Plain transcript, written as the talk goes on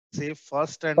SAFe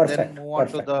first and then Perfect. move on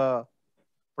to the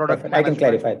product Perfect. I can management?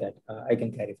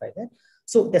 clarify that.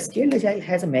 So the Scaled Agile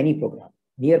has a many programs,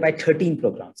 nearby 13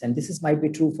 programs. And this might be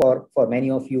true for many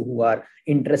of you who are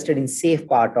interested in SAFe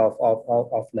part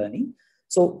of learning.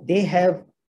 So they have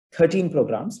 13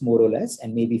 programs, more or less,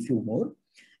 and maybe a few more.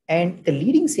 And the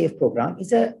leading SAFe program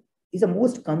is a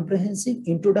most comprehensive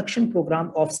introduction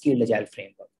program of Scaled Agile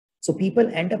Framework. So people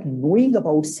end up knowing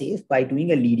about SAFe by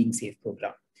doing a leading SAFe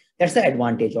program. That's the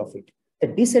advantage of it. The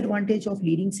disadvantage of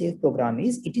leading SAFe program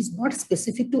is it is not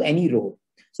specific to any role.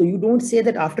 So you don't say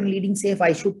that after leading SAFe,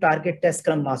 I should target a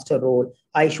Scrum Master role,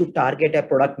 I should target a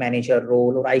product manager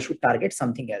role, or I should target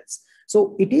something else.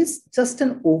 So it is just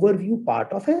an overview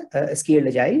part of a Scaled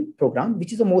Agile program,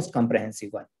 which is the most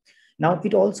comprehensive one. Now,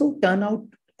 it also turns out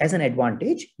as an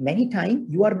advantage. Many times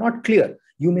you are not clear.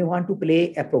 You may want to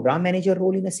play a program manager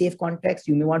role in a SAFe context.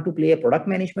 You may want to play a product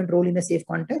management role in a SAFe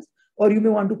context, or you may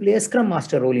want to play a Scrum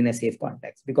Master role in a SAFe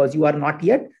context because you are not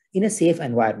yet in a SAFe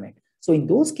environment. So in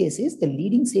those cases, the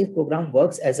leading SAFe program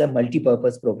works as a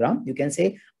multi-purpose program. You can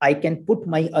say, I can put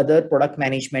my other product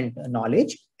management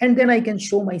knowledge, and then I can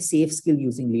show my SAFe skill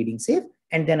using leading SAFe,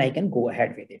 and then I can go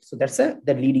ahead with it. So that's the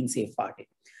leading SAFe part.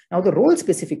 Now, the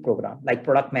role-specific program like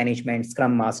product management,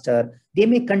 Scrum Master, they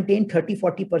may contain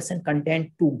 30-40%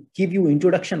 content to give you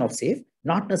introduction of SAFe,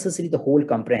 not necessarily the whole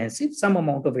comprehensive. Some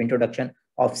amount of introduction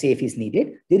of SAFe is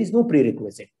needed. There is no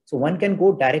prerequisite. So one can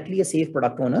go directly a SAFe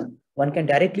product owner. One can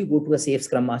directly go to a SAFe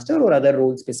Scrum Master or other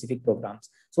role-specific programs.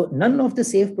 So none of the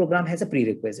SAFe program has a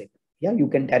prerequisite. Yeah, you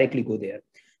can directly go there.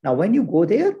 Now, when you go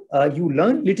there, you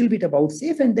learn a little bit about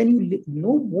SAFe, and then you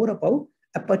know more about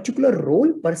a particular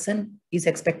role person is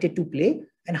expected to play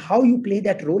and how you play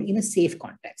that role in a SAFe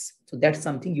context. So that's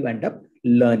something you end up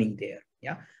learning there.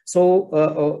 Yeah.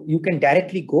 So you can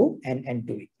directly go and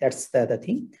do it. That's the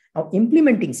thing. Now,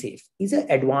 implementing SAFe is an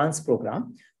advanced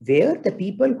program where the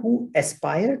people who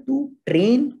aspire to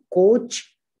train,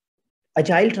 coach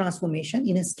agile transformation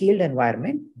in a scaled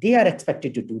environment, they are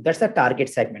expected to do. That's the target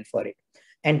segment for it.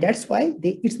 And that's why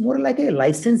it's more like a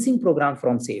licensing program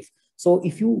from SAFe. So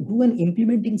if you do an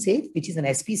implementing SAFe, which is an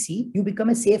SPC, you become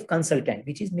a SAFe consultant,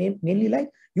 which is mainly like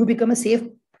you become a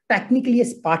SAFe, technically a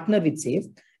partner with SAFe,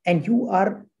 and you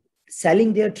are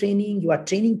selling their training, you are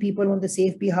training people on the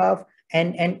SAFe behalf,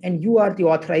 and you are the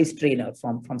authorized trainer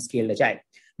from Scaled Agile.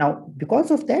 Now, because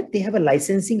of that, they have a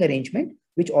licensing arrangement,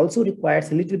 which also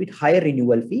requires a little bit higher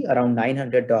renewal fee, around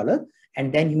 $900,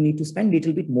 and then you need to spend a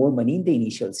little bit more money in the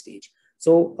initial stage.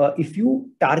 So if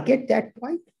you target that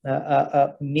point,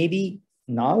 maybe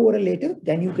now or later,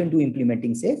 then you can do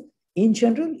implementing SAFe. In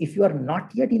general, if you are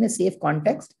not yet in a SAFe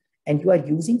context and you are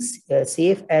using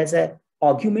SAFe as an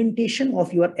augmentation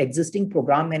of your existing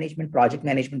program management, project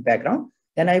management background,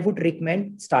 then I would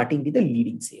recommend starting with the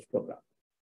leading SAFe program.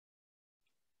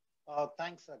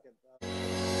 Thanks,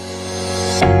 Saket.